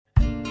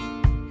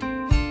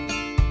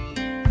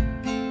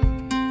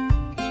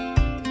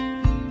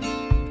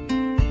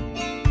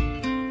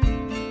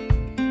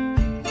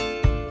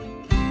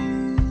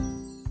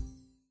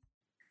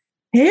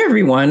Hey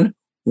everyone,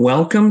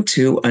 welcome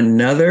to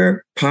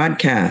another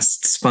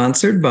podcast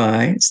sponsored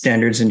by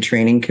Standards and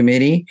Training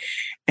Committee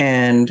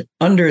and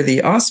under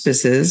the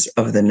auspices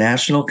of the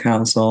National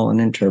Council on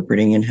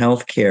Interpreting in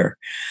Healthcare.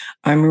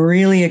 I'm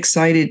really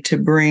excited to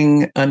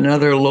bring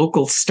another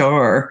local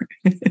star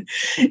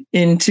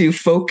into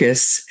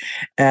focus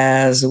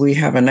as we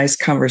have a nice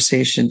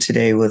conversation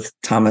today with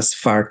Tamas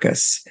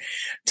Farkas.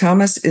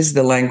 Tamas is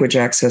the Language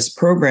Access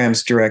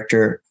Programs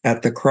Director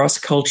at the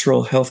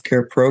Cross-Cultural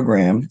Healthcare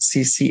Program,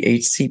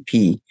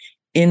 CCHCP,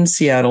 in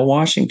Seattle,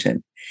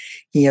 Washington.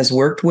 He has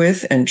worked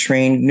with and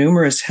trained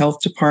numerous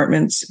health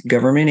departments,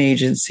 government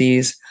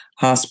agencies,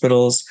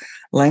 hospitals,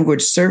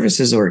 language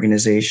services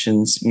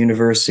organizations,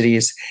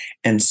 universities,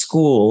 and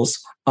schools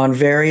on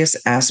various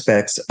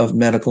aspects of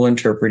medical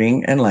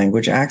interpreting and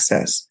language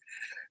access.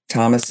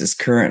 Tamas is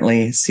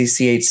currently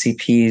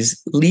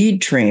CCHCP's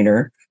lead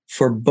trainer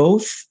for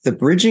both the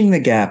Bridging the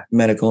Gap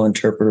Medical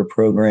Interpreter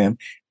Program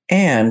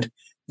and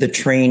the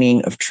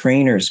Training of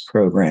Trainers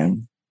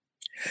Program.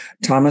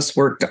 Tamas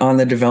worked on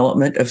the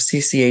development of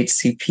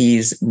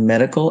CCHCP's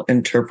Medical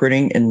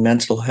Interpreting and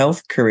Mental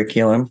Health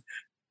curriculum.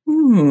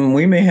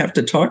 We may have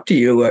to talk to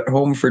you at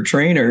Home for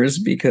Trainers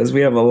because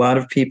we have a lot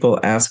of people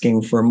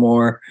asking for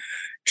more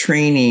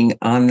training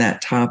on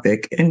that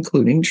topic,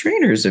 including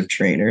trainers of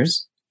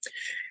trainers,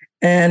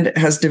 and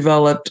has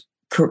developed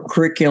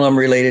curriculum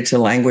related to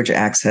language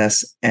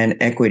access and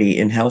equity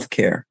in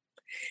healthcare.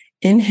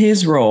 In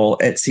his role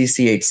at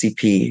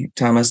CCHCP,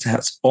 Tamas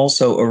has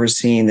also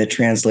overseen the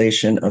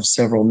translation of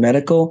several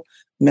medical,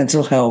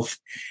 mental health,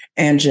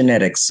 and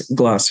genetics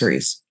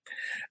glossaries.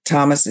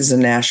 Tamas is a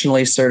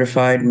nationally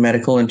certified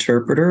medical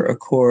interpreter, a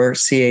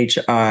CoreCHI-P.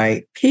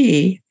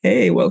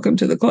 Hey, welcome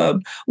to the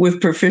club,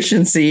 with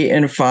proficiency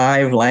in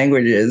 5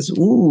 languages.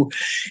 Ooh.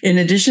 In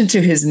addition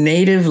to his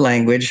native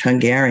language,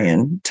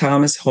 Hungarian,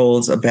 Tamas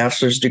holds a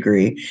bachelor's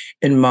degree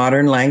in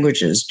modern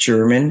languages,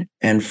 German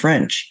and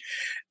French.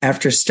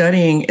 After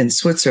studying in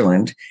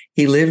Switzerland,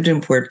 he lived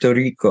in Puerto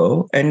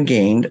Rico and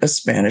gained a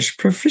Spanish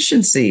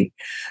proficiency.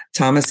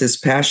 Tamas is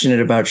passionate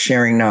about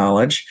sharing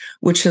knowledge,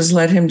 which has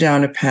led him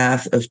down a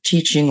path of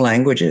teaching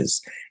languages,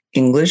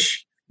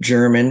 English,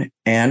 German,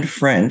 and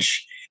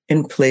French,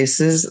 in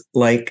places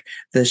like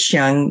the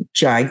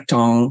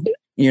Jiaotong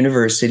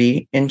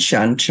University in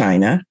Shan,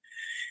 China,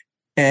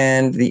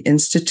 and the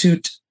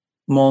Institut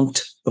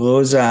Mont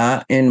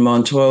Rosa in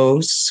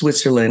Montreux,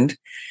 Switzerland,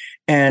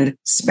 and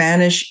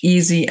Spanish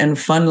Easy and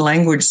Fun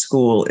Language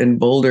School in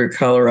Boulder,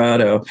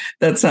 Colorado.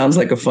 That sounds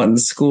like a fun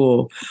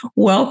school.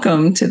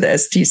 Welcome to the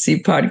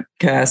STC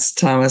podcast,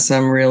 Tamas.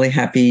 I'm really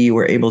happy you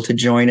were able to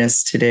join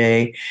us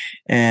today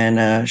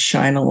and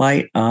shine a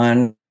light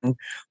on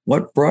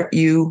what brought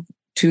you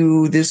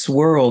to this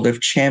world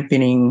of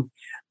championing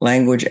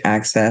language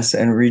access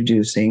and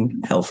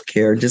reducing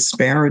healthcare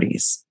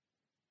disparities.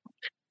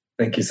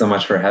 Thank you so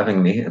much for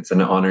having me. It's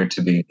an honor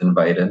to be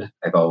invited.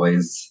 I've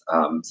always,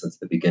 since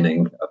the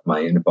beginning of my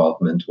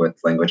involvement with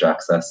language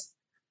access,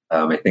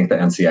 I think the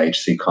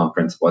NCIHC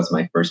conference was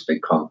my first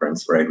big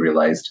conference where I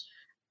realized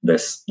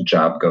this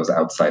job goes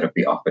outside of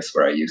the office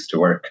where I used to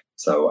work.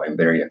 So I'm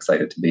very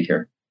excited to be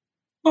here.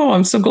 Oh,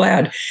 I'm so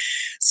glad.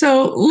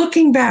 So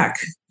looking back,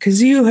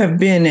 because you have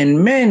been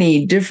in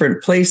many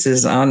different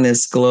places on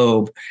this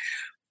globe,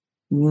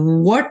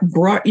 what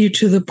brought you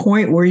to the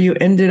point where you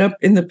ended up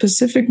in the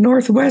Pacific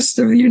Northwest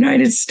of the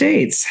United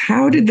States?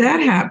 How did that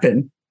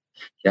happen?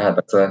 Yeah,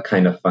 that's a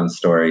kind of fun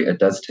story. It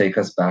does take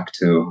us back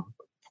to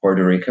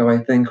Puerto Rico, I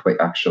think. Wait,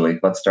 actually,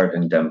 let's start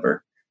in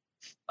Denver.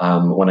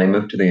 When I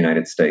moved to the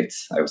United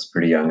States, I was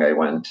pretty young. I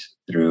went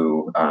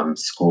through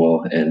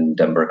school in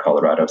Denver,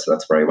 Colorado. So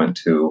that's where I went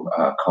to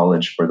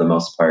college for the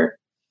most part.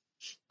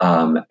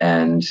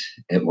 And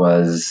it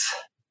was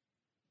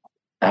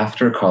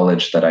after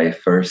college that I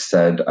first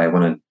said I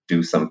want to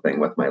do something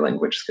with my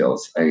language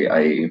skills.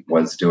 I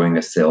was doing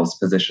a sales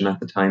position at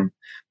the time.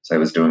 So I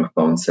was doing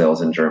phone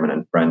sales in German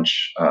and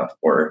French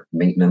for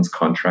maintenance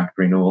contract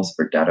renewals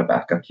for data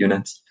backup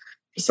units.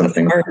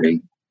 Something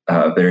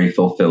very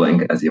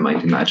fulfilling, as you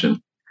might imagine.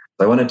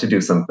 So I wanted to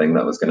do something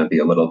that was going to be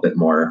a little bit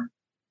more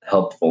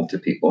helpful to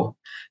people.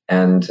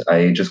 And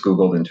I just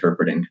Googled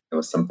interpreting. It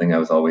was something I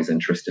was always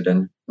interested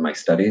in my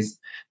studies.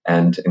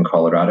 And in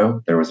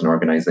Colorado, there was an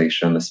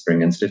organization, the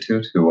Spring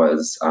Institute, who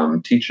was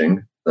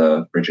teaching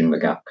the Bridging the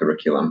Gap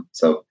curriculum.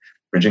 So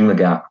Bridging the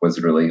Gap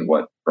was really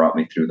what brought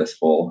me through this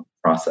whole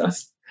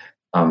process.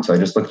 So I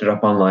just looked it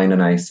up online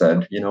and I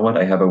said, you know what,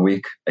 I have a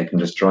week. I can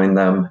just join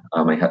them.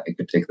 I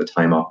could take the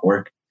time off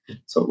work.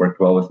 So it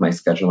worked well with my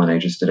schedule and I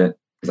just did it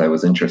because I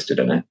was interested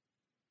in it.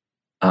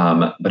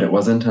 But it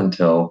wasn't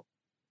until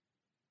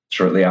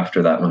shortly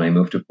after that, when I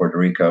moved to Puerto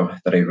Rico,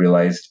 that I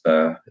realized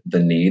the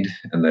need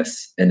and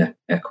this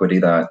inequity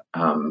that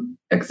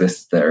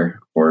exists there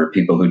for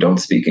people who don't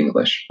speak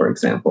English, for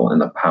example,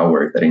 and the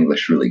power that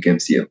English really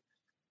gives you.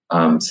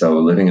 So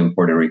living in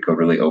Puerto Rico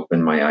really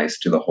opened my eyes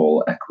to the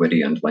whole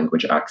equity and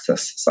language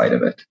access side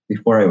of it.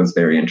 Before, I was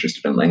very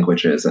interested in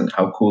languages and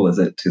how cool is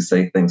it to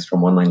say things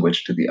from one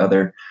language to the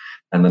other.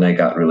 And then I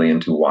got really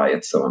into why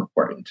it's so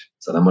important.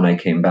 So then when I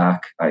came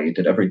back, I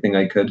did everything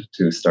I could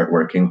to start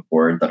working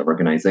for that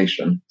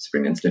organization,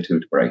 Spring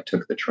Institute, where I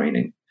took the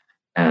training.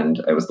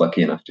 And I was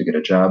lucky enough to get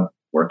a job,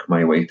 work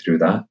my way through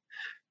that,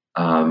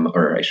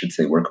 or I should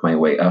say, work my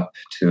way up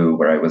to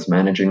where I was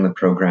managing the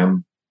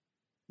program.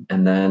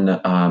 And then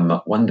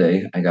one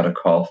day I got a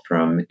call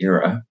from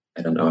Ira.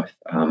 I don't know if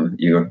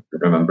you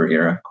remember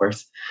Ira, of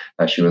course.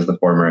 She was the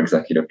former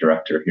executive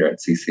director here at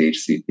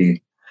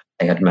CCHCP.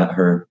 I had met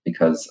her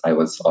because I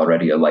was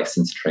already a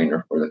licensed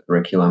trainer for the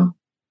curriculum.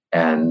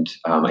 And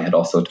I had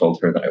also told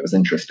her that I was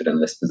interested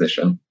in this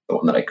position, the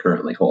one that I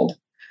currently hold.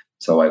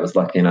 So I was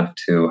lucky enough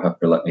to have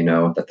her let me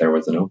know that there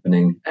was an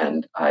opening,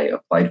 and I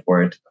applied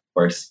for it, of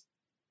course.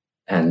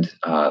 And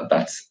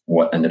that's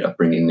what ended up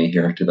bringing me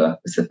here to the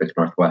Pacific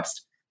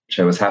Northwest, which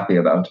I was happy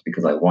about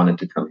because I wanted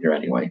to come here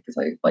anyway because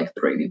I like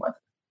the rainy weather.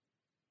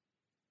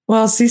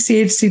 Well,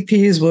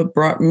 CCHCP is what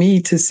brought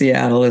me to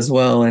Seattle as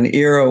well. And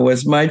Ira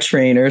was my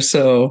trainer.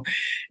 So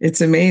it's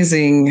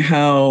amazing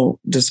how,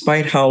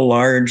 despite how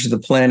large the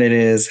planet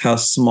is, how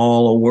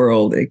small a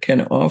world it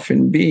can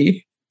often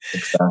be.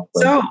 Exactly.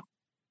 So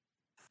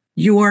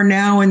you are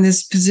now in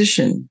this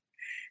position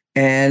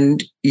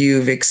and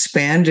you've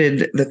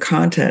expanded the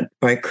content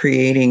by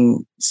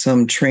creating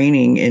some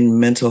training in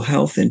mental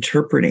health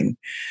interpreting.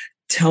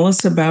 Tell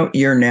us about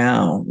your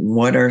now.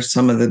 What are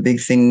some of the big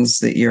things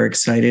that you're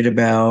excited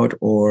about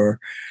or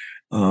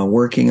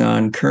working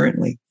on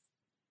currently?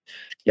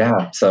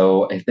 Yeah,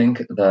 so I think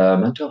the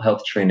mental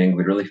health training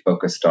we really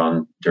focused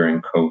on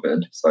during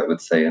COVID. So I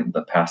would say in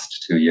the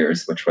past 2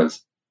 years, which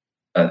was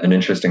an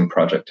interesting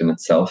project in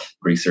itself,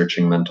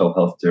 researching mental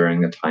health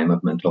during a time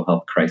of mental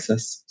health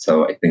crisis.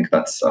 So I think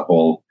that's a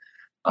whole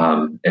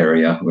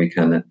area we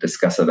can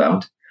discuss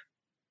about.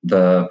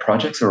 The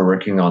projects we're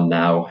working on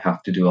now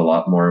have to do a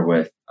lot more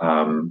with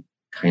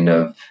kind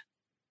of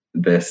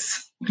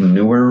this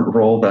newer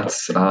role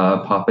that's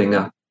popping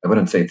up. I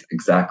wouldn't say it's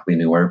exactly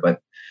newer,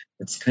 but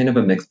it's kind of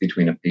a mix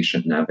between a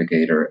patient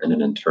navigator and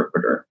an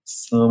interpreter,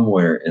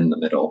 somewhere in the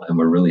middle. And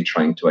we're really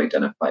trying to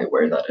identify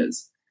where that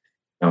is.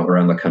 Now,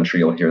 around the country,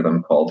 you'll hear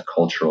them called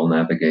cultural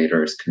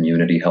navigators,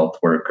 community health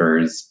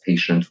workers,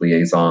 patient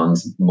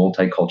liaisons,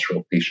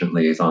 multicultural patient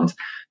liaisons.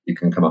 You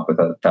can come up with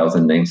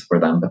 1,000 names for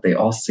them, but they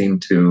all seem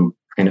to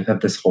kind of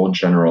have this whole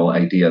general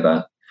idea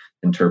that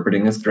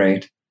interpreting is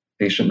great,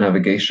 patient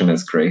navigation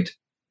is great,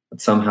 but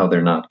somehow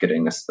they're not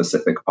getting a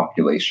specific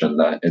population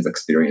that is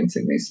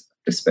experiencing these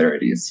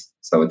disparities.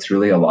 So it's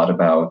really a lot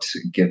about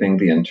giving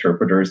the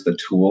interpreters the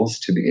tools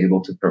to be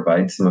able to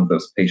provide some of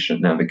those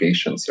patient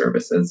navigation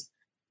services,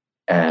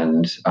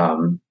 and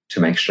to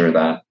make sure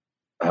that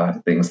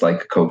things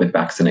like COVID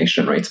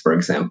vaccination rates, for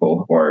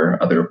example,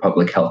 or other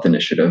public health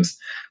initiatives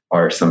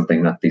are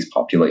something that these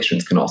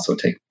populations can also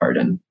take part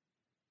in.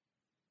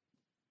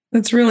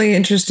 That's really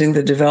interesting.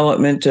 The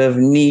development of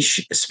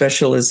niche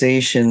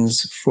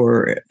specializations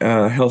for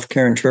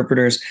healthcare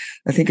interpreters,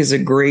 I think, is a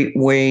great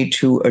way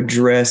to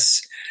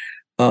address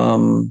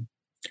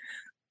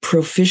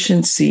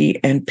proficiency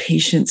and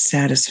patient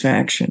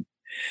satisfaction.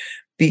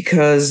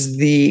 Because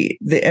the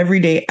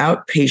everyday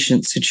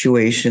outpatient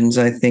situations,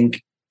 I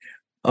think,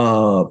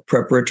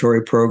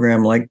 preparatory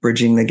program like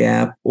Bridging the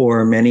Gap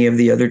or many of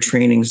the other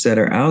trainings that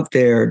are out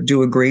there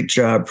do a great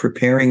job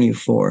preparing you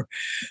for.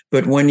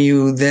 But when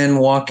you then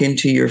walk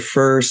into your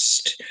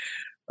first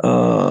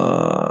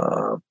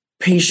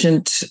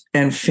patient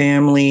and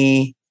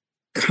family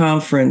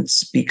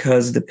conference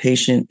because the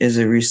patient is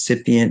a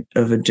recipient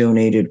of a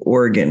donated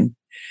organ,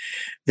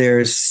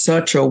 there's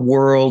such a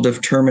world of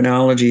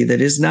terminology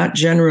that is not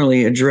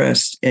generally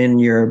addressed in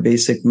your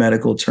basic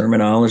medical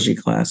terminology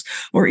class,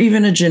 or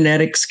even a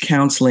genetics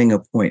counseling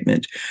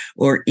appointment,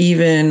 or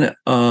even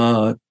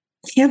a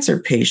cancer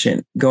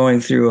patient going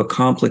through a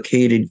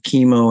complicated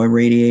chemo and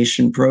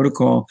radiation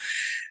protocol.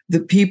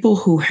 The people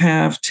who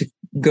have to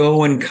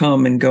go and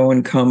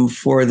come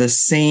for the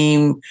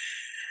same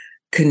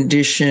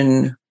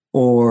condition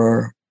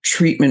or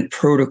treatment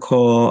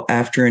protocol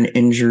after an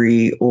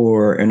injury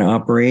or an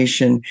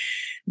operation,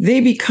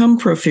 they become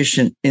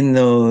proficient in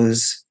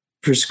those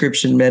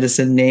prescription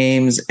medicine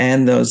names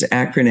and those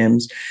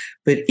acronyms.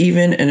 But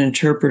even an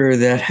interpreter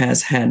that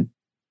has had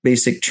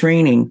basic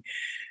training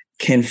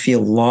can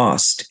feel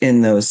lost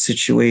in those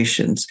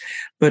situations.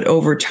 But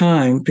over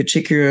time,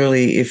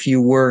 particularly if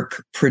you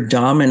work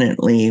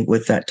predominantly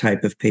with that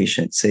type of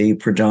patient, say you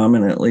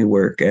predominantly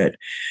work at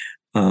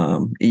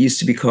it used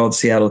to be called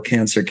Seattle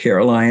Cancer Care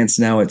Alliance.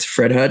 Now it's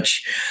Fred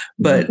Hutch,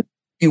 but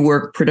you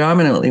work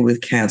predominantly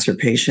with cancer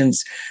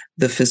patients.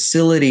 The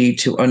facility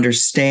to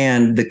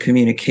understand the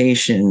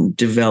communication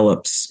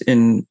develops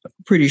in a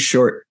pretty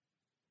short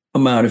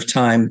amount of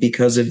time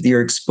because of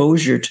your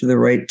exposure to the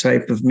right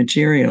type of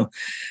material.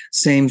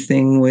 Same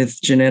thing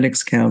with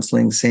genetics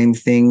counseling, same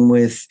thing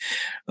with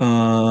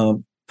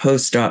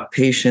post-op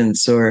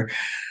patients. So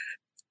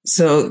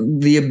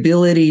the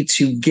ability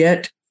to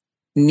get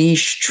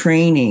niche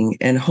training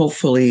and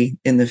hopefully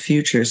in the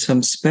future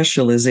some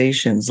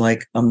specializations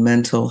like a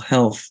mental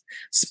health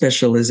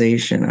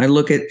specialization. I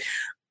look at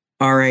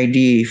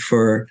RID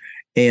for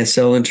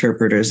ASL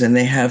interpreters, and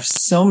they have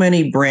so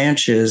many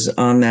branches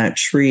on that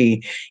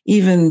tree,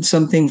 even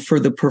something for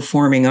the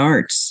performing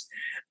arts,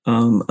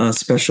 a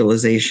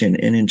specialization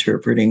in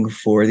interpreting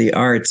for the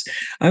arts.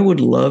 I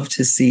would love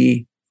to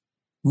see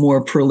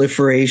more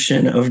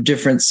proliferation of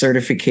different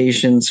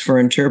certifications for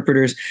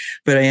interpreters,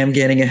 but I am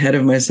getting ahead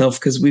of myself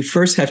because we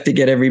first have to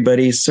get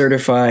everybody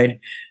certified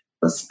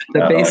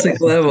the basic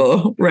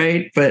level,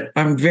 right? But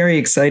I'm very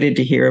excited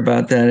to hear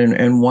about that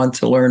and want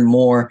to learn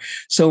more.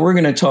 So we're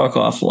going to talk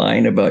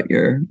offline about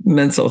your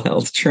mental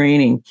health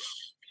training.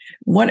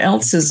 What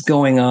else is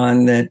going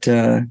on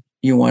that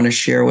you want to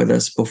share with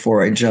us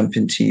before I jump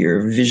into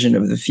your vision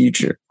of the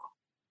future?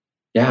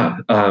 Yeah.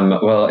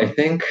 Well, I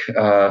think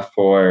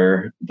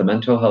for the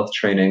mental health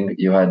training,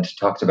 you had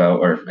talked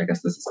about, or I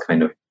guess this is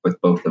kind of with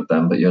both of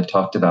them, but you had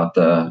talked about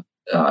the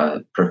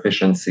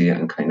proficiency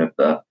and kind of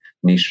the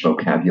niche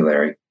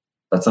vocabulary.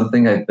 That's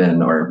something I've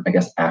been, or I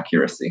guess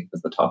accuracy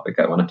is the topic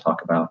I want to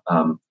talk about,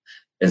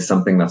 is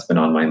something that's been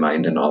on my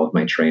mind in all of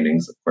my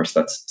trainings. Of course,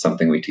 that's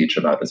something we teach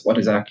about is what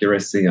is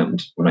accuracy?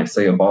 And when I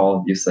say a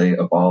ball, you say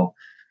a ball.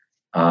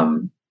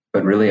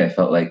 But really, I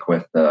felt like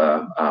with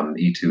the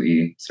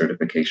E2E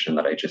certification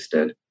that I just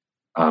did,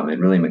 it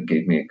really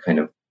gave me kind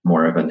of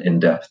more of an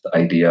in-depth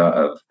idea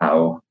of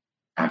how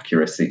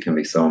accuracy can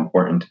be so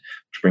important,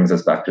 which brings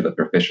us back to the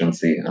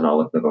proficiency and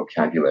all of the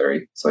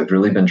vocabulary. So I've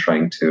really been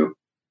trying to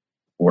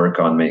work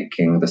on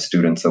making the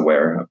students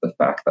aware of the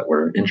fact that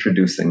we're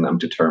introducing them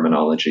to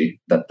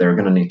terminology that they're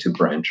going to need to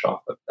branch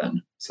off of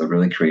then. So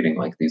really creating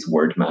like these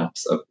word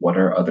maps of what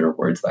are other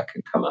words that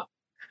can come up.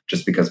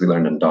 Just because we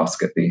learned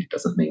endoscopy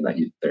doesn't mean that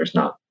there's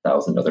not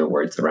 1,000 other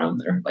words around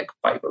there, like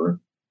fiber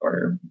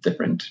or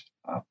different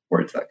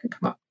words that can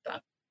come up with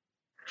that.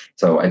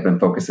 So I've been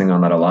focusing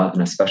on that a lot,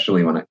 and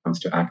especially when it comes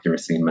to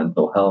accuracy in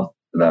mental health,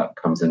 that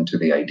comes into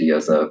the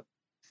ideas of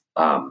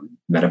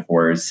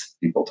metaphors,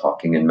 people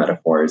talking in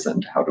metaphors,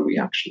 and how do we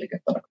actually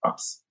get that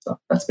across? So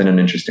that's been an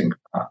interesting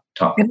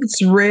topic. And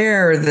it's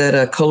rare that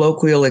a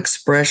colloquial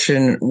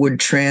expression would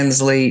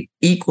translate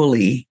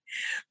equally,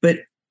 but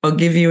I'll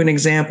give you an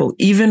example.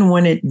 Even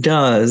when it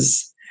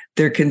does,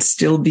 there can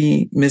still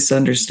be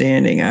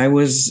misunderstanding. I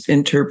was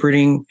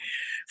interpreting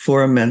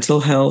for a mental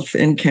health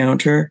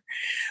encounter,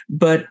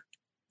 but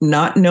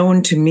not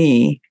known to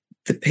me,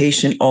 the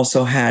patient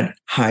also had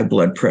high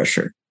blood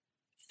pressure.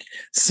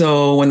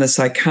 So when the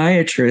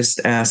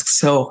psychiatrist asks,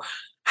 so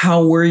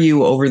how were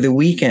you over the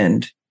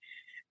weekend?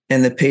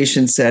 And the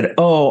patient said,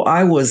 oh,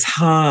 I was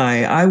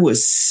high. I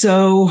was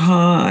so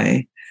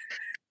high.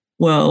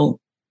 Well,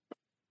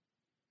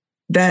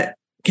 that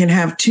can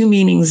have two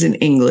meanings in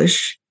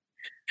English,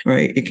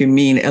 right? It can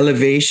mean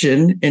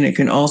elevation, and it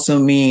can also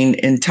mean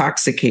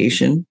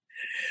intoxication.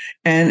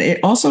 And it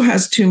also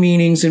has two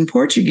meanings in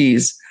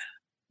Portuguese,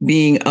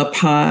 being up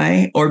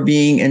high or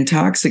being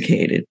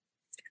intoxicated.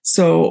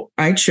 So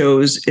I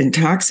chose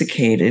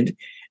intoxicated,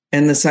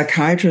 and the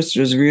psychiatrist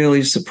was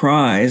really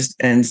surprised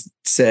and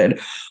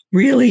said,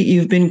 really,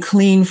 you've been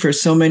clean for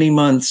so many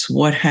months.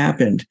 What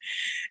happened?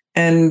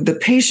 And the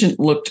patient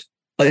looked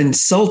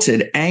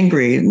insulted,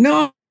 angry.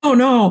 No,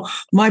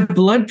 my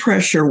blood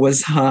pressure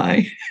was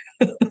high.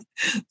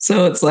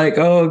 So it's like,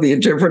 oh, the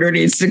interpreter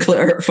needs to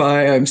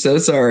clarify. I'm so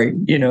sorry,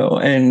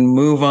 and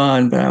move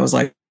on. But I was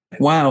like,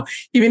 wow,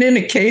 even in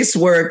a case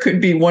where it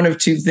could be one of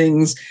two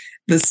things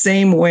the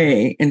same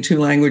way in two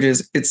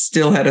languages, it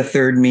still had a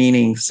third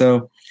meaning.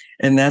 So,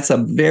 and that's a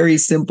very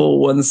simple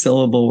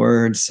one-syllable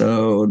word.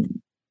 So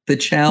the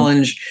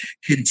challenge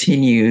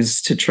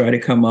continues to try to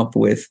come up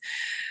with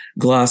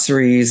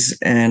glossaries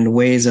and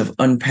ways of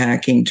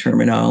unpacking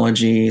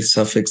terminology,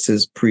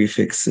 suffixes,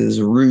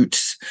 prefixes,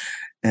 roots,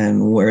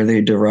 and where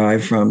they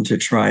derive from to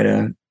try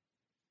to,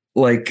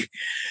 like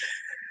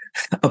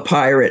a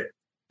pirate,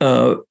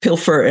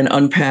 pilfer and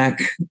unpack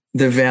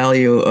the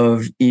value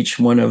of each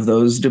one of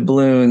those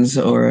doubloons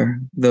or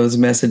those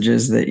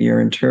messages that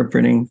you're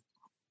interpreting.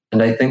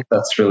 And I think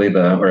that's really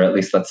or at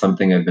least that's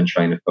something I've been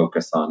trying to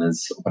focus on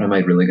is what am I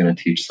really going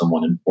to teach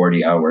someone in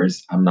 40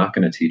 hours? I'm not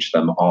going to teach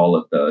them all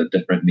of the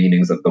different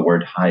meanings of the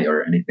word high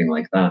or anything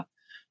like that.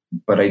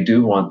 But I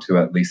do want to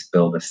at least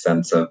build a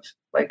sense of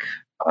like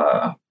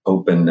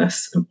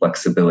openness and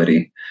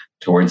flexibility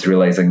towards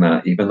realizing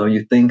that even though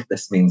you think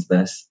this means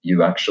this,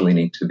 you actually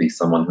need to be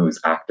someone who is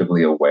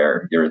actively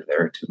aware. You're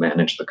there to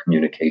manage the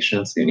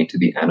communication. So you need to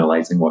be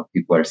analyzing what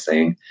people are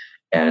saying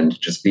and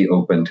just be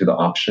open to the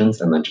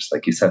options. And then just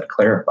like you said,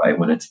 clarify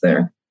when it's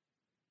there.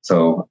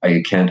 So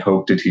I can't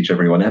hope to teach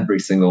everyone every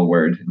single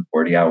word in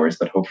 40 hours,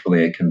 but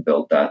hopefully I can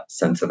build that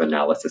sense of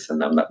analysis in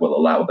them that will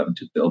allow them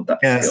to build that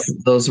skill.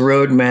 Those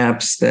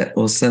roadmaps that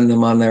will send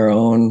them on their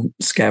own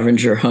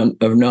scavenger hunt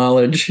of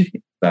knowledge.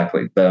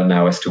 Exactly. But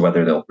now as to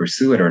whether they'll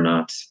pursue it or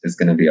not is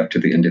going to be up to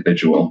the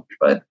individual.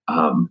 But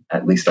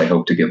at least I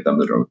hope to give them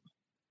the road.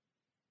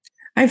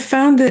 I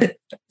found that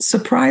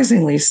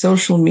surprisingly,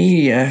 social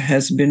media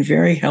has been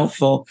very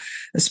helpful,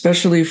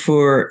 especially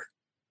for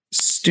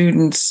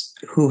students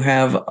who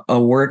have a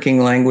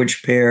working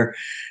language pair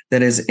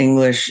that is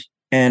English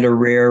and a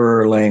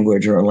rarer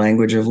language or a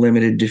language of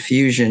limited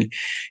diffusion.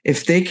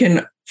 If they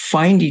can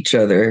find each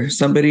other.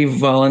 Somebody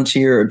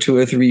volunteer, or two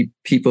or three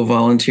people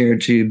volunteer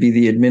to be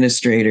the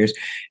administrators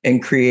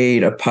and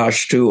create a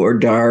Pashto or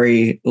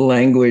Dari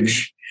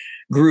language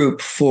group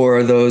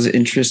for those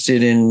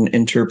interested in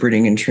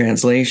interpreting and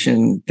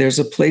translation. There's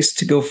a place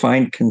to go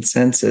find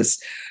consensus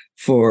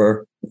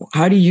for,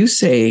 how do you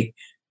say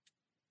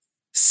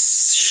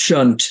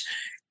shunt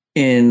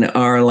in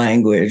our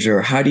language,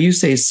 or how do you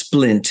say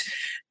splint?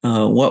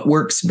 What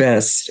works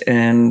best?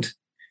 And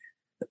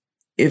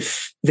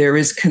if there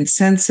is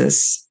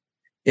consensus,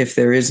 if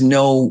there is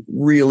no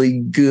really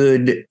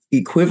good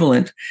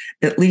equivalent,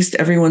 at least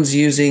everyone's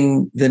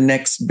using the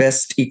next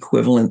best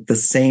equivalent the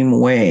same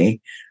way,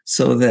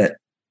 so that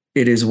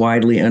it is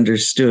widely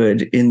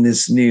understood in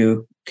this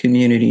new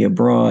community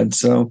abroad.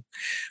 So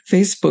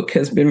Facebook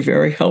has been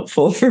very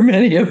helpful for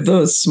many of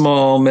those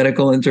small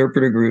medical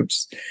interpreter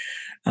groups.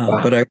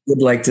 Wow. But I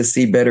would like to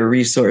see better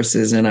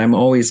resources, and I'm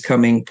always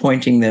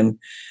pointing them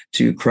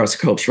to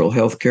cross-cultural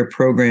healthcare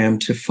program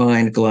to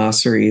find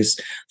glossaries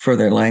for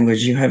their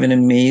language. You have an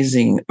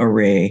amazing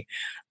array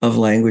of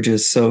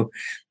languages. So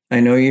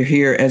I know you're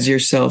here as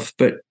yourself,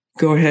 but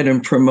go ahead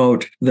and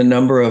promote the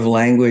number of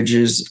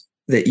languages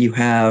that you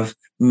have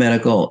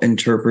medical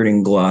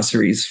interpreting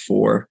glossaries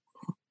for.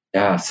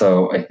 Yeah,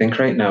 so I think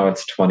right now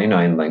it's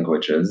 29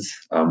 languages,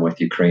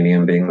 with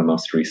Ukrainian being the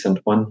most recent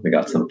one. We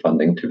got some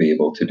funding to be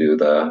able to do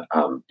the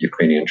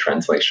Ukrainian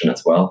translation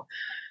as well.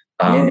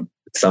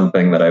 It's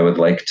something that I would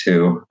like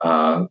to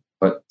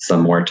put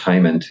some more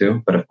time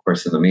into. But of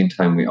course, in the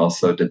meantime, we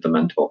also did the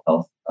mental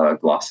health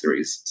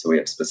glossaries. So we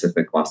have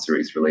specific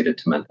glossaries related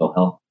to mental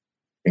health.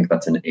 I think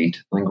that's in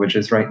 8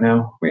 languages right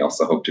now. We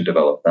also hope to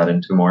develop that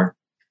into more.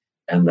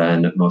 And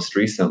then most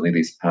recently,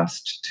 these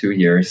past 2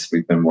 years,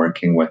 we've been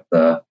working with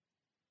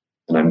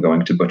and I'm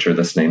going to butcher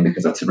this name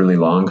because it's really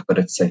long, but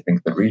it's, I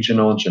think, the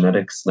Regional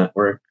Genetics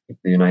Network of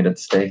the United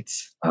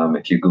States.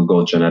 If you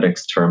Google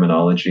genetics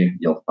terminology,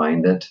 you'll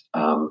find it.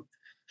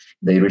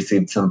 They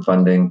received some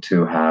funding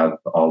to have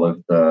all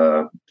of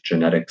the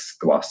genetics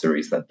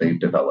glossaries that they've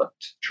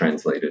developed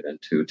translated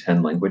into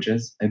 10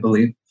 languages, I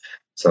believe.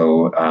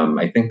 So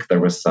I think there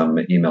was some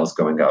emails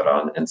going out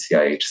on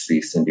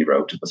NCIHC. Cindy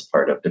wrote, was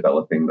part of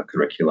developing the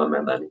curriculum,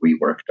 and then we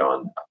worked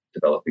on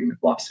developing the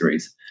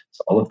glossaries.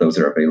 So all of those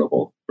are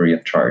available free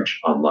of charge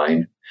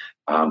online.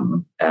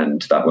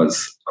 And that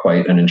was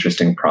quite an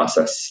interesting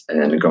process,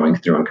 and going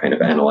through and kind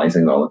of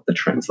analyzing all of the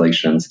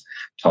translations,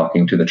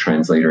 talking to the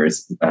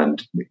translators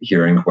and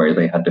hearing where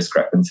they had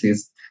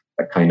discrepancies.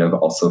 That kind of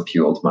also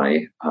fueled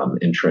my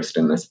interest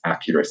in this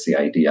accuracy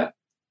idea,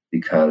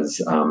 because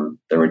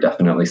there were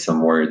definitely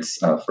some words,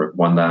 for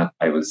one, that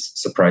I was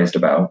surprised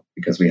about,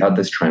 because we had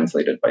this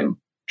translated by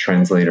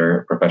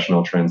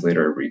professional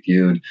translator,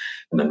 reviewed,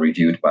 and then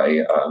reviewed by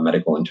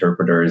medical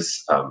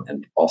interpreters,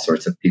 and all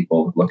sorts of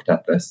people looked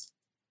at this.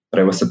 But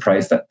I was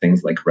surprised at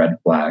things like red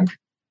flag,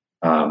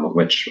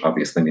 which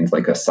obviously means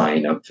like a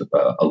sign of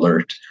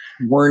alert,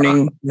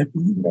 warning,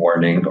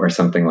 or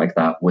something like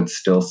that, would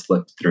still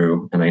slip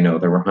through. And I know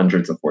there were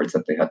hundreds of words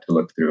that they had to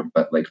look through,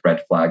 but like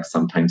red flag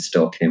sometimes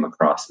still came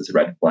across as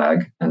red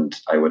flag, and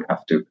I would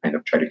have to kind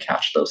of try to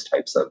catch those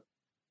types of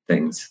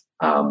things.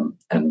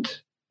 And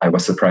I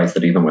was surprised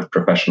that even with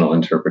professional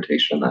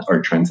interpretation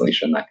or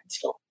translation, that can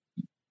still.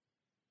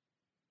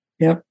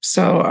 Yep.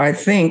 So I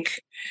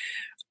think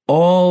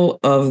all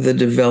of the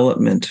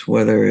development,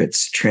 whether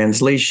it's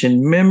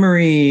translation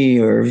memory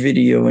or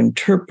video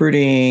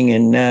interpreting,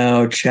 and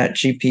now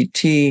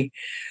ChatGPT,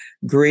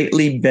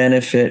 greatly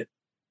benefit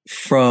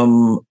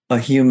from a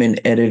human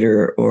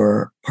editor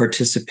or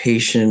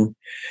participation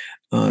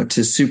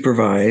to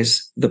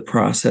supervise the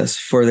process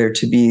for there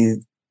to be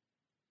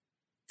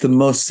the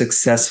most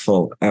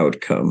successful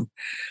outcome,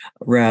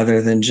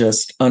 rather than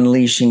just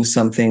unleashing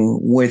something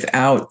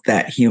without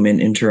that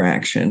human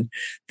interaction.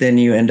 Then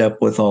you end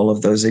up with all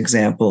of those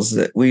examples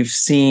that we've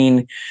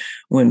seen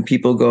when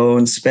people go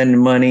and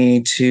spend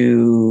money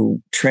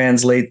to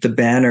translate the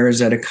banners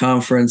at a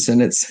conference,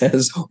 and it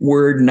says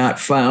word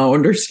not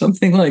found or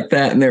something like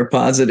that, and they're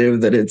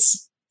positive that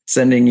it's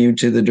sending you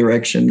to the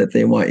direction that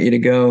they want you to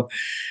go.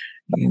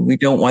 We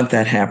don't want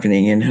that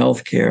happening in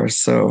healthcare.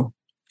 So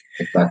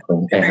exactly.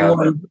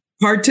 Everyone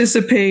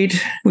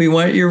participate. We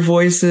want your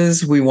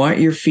voices. We want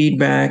your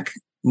feedback.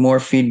 More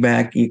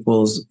feedback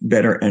equals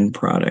better end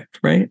product,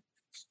 right?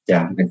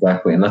 Yeah,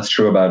 exactly. And that's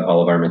true about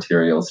all of our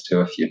materials too.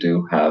 If you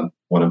do have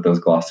one of those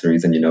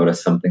glossaries and you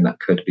notice something that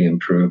could be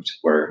improved,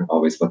 we're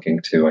always looking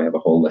to, I have a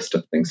whole list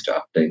of things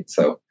to update.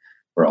 So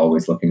we're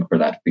always looking for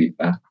that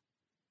feedback.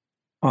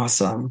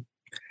 Awesome.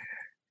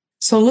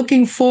 So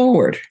looking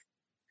forward,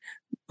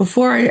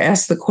 before I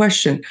ask the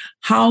question,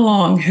 how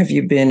long have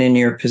you been in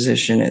your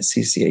position at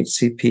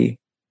CCHCP?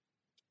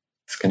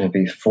 It's going to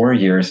be 4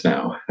 years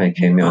now. I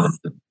came on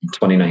in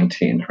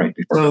 2019, right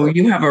before. So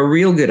you have a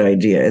real good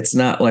idea. It's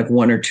not like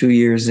 1 or 2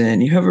 years in.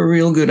 You have a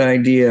real good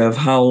idea of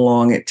how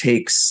long it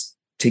takes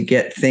to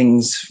get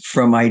things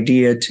from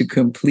idea to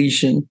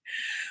completion.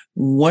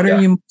 What are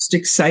Yeah. you most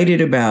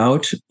excited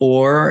about?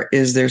 Or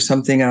is there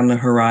something on the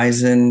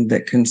horizon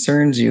that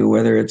concerns you,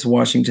 whether it's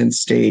Washington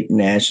State,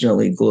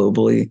 nationally,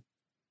 globally,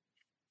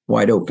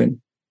 wide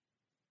open?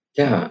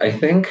 Yeah, I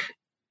think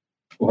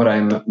what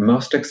I'm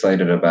most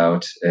excited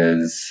about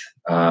is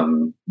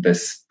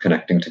this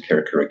Connecting to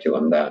Care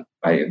curriculum that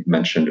I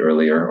mentioned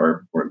earlier,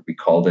 or we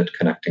called it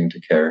Connecting to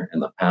Care in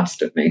the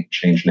past. It may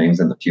change names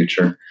in the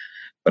future,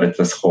 but it's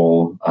this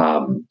whole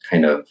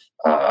kind of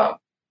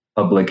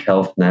public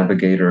health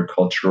navigator,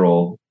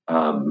 cultural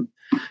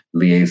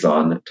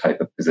liaison type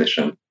of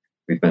position.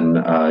 We've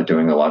been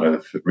doing a lot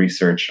of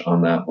research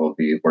on that. We'll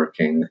be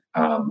working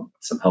with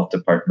some health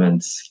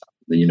departments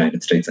in the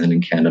United States and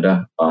in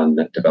Canada on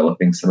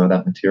developing some of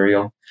that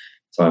material.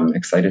 So I'm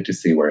excited to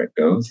see where it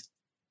goes.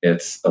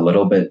 It's a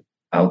little bit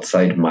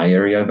outside my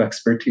area of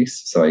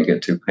expertise, so I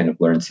get to kind of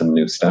learn some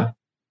new stuff,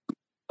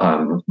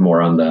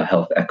 more on the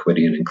health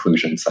equity and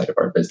inclusion side of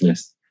our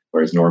business,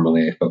 whereas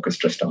normally I focus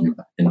just on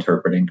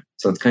interpreting.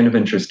 So it's kind of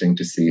interesting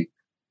to see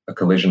a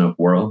collision of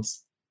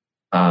worlds.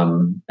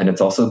 And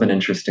it's also been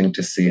interesting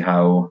to see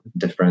how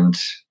different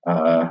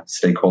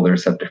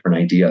stakeholders have different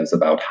ideas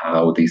about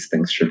how these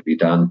things should be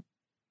done,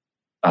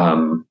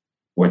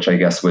 which I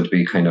guess would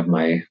be kind of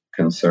my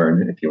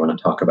concern. If you want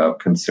to talk about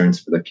concerns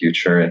for the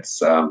future,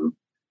 it's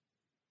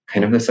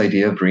kind of this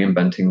idea of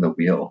reinventing the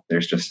wheel.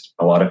 There's just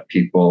a lot of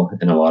people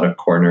in a lot of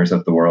corners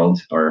of the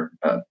world, or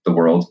the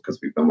world, because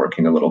we've been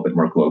working a little bit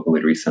more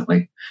globally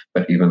recently,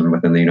 but even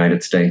within the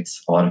United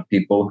States, a lot of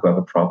people who have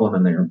a problem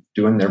and they're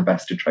doing their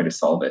best to try to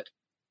solve it,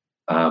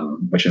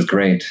 which is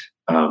great.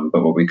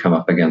 But what we come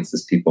up against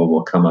is people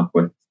will come up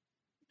with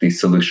these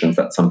solutions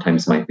that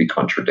sometimes might be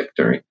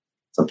contradictory.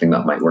 Something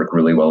that might work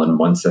really well in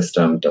one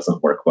system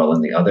doesn't work well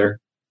in the other.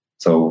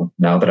 So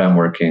now that I'm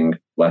working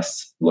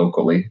less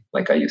locally,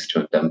 like I used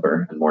to in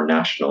Denver, and more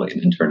nationally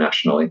and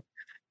internationally,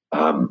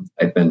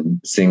 I've been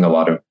seeing a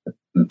lot of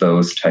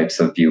those types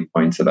of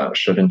viewpoints about,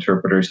 should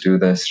interpreters do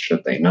this?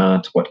 Should they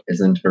not? What is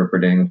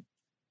interpreting?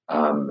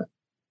 And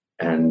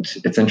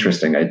it's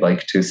interesting. I'd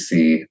like to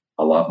see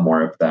a lot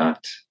more of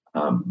that,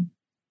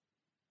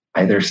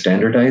 either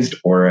standardized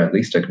or at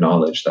least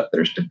acknowledge that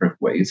there's different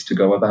ways to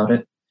go about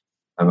it.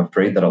 I'm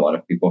afraid that a lot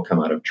of people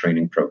come out of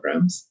training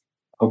programs,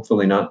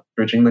 hopefully not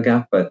bridging the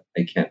gap, but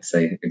I can't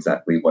say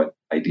exactly what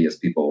ideas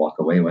people walk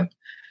away with.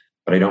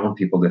 But I don't want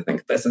people to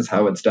think this is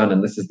how it's done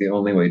and this is the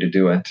only way to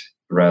do it.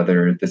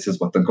 Rather, this is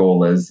what the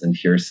goal is, and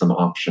here's some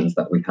options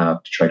that we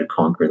have to try to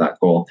conquer that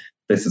goal.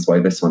 This is why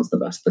this one's the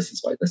best. This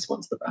is why this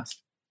one's the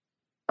best.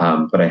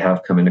 But I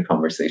have come into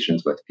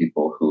conversations with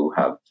people who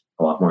have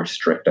a lot more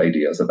strict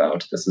ideas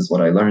about, this is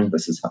what I learned,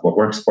 this is what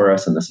works for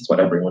us, and this is what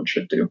everyone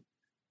should do.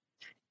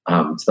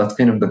 So that's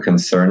kind of the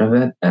concern of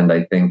it. And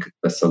I think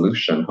the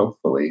solution,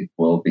 hopefully,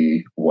 will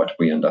be what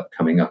we end up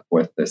coming up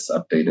with, this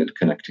updated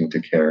Connecting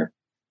to Care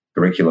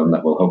curriculum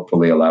that will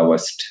hopefully allow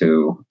us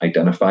to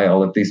identify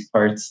all of these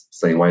parts,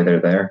 say why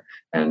they're there,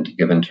 and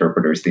give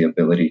interpreters the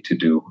ability to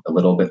do a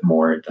little bit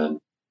more than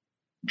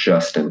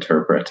just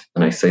interpret.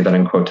 And I say that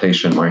in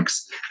quotation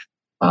marks,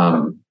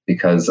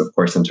 because, of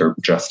course,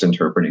 just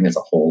interpreting is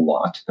a whole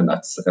lot, and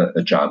that's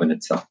a job in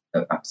itself,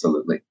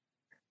 absolutely.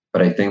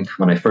 But I think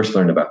when I first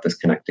learned about this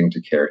Connecting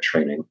to Care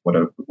training,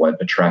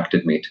 what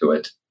attracted me to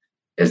it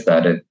is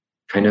that it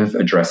kind of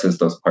addresses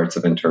those parts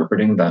of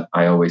interpreting that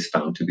I always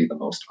found to be the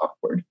most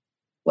awkward,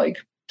 like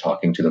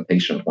talking to the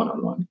patient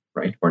one-on-one,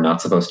 right? We're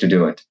not supposed to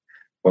do it.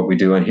 What we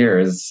do in here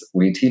is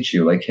we teach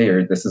you, like,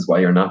 hey, this is why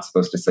you're not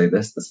supposed to say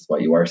this. This is why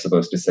you are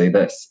supposed to say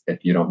this.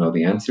 If you don't know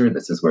the answer,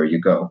 this is where you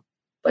go.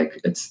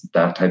 Like, it's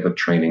that type of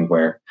training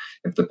where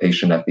if the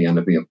patient at the end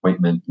of the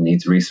appointment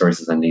needs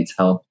resources and needs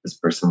help, this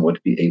person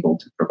would be able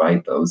to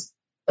provide those,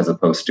 as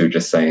opposed to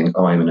just saying,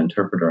 oh, I'm an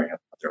interpreter, I have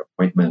another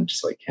appointment,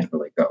 so I can't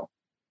really go.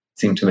 It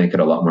seemed to make it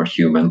a lot more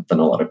human than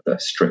a lot of the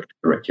strict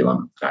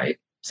curriculum I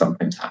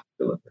sometimes have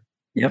to deliver.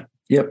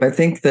 Yep. I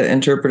think the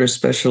interpreter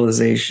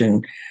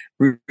specialization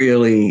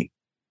really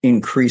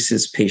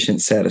increases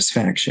patient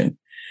satisfaction.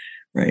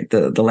 Right.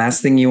 The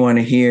last thing you want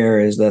to hear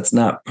is, that's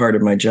not part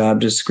of my job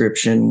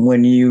description,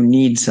 when you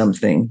need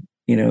something,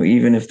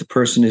 even if the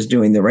person is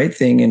doing the right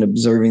thing and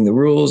observing the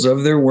rules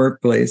of their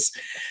workplace.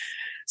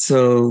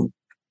 So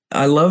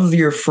I love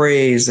your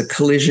phrase, a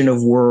collision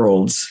of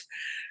worlds,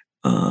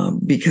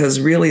 because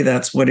really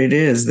that's what it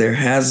is. There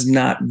has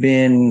not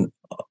been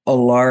a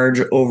large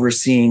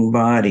overseeing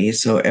body.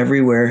 So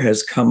everywhere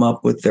has come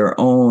up with their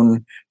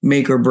own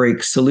make or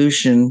break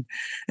solution.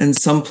 And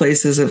some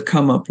places have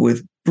come up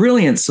with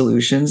brilliant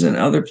solutions, and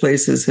other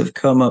places have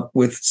come up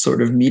with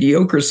sort of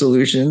mediocre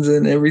solutions,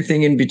 and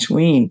everything in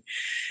between.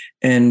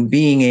 And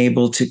being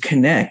able to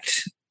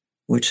connect,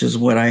 which is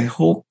what I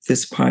hope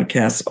this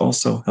podcast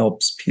also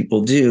helps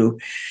people do,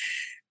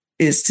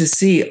 is to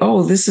see,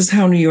 oh, this is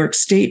how New York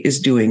State is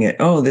doing it.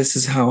 Oh, this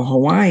is how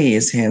Hawaii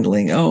is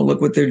handling. Oh,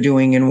 look what they're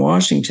doing in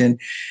Washington,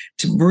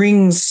 to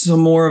bring some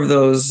more of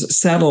those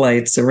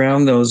satellites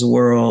around those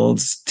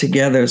worlds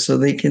together so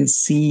they can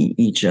see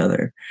each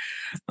other.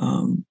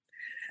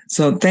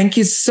 So thank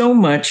you so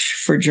much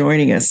for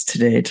joining us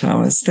today,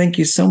 Tamas. Thank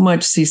you so much,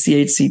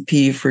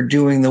 CCHCP, for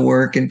doing the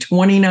work in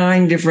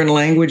 29 different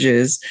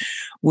languages,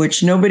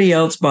 which nobody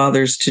else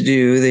bothers to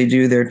do. They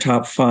do their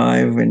top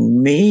 5,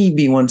 and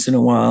maybe once in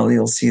a while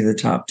you'll see the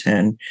top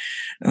 10.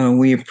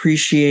 We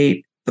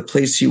appreciate the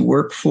place you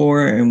work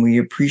for, and we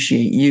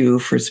appreciate you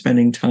for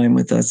spending time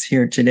with us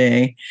here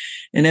today.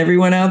 And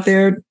everyone out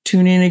there,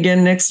 tune in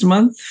again next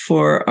month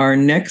for our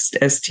next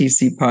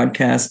STC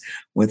podcast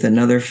with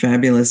another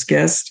fabulous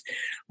guest.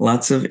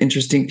 Lots of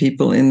interesting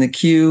people in the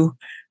queue.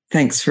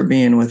 Thanks for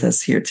being with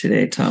us here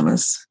today,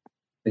 Tamas.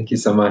 Thank you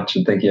so much,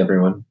 and thank you,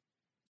 everyone.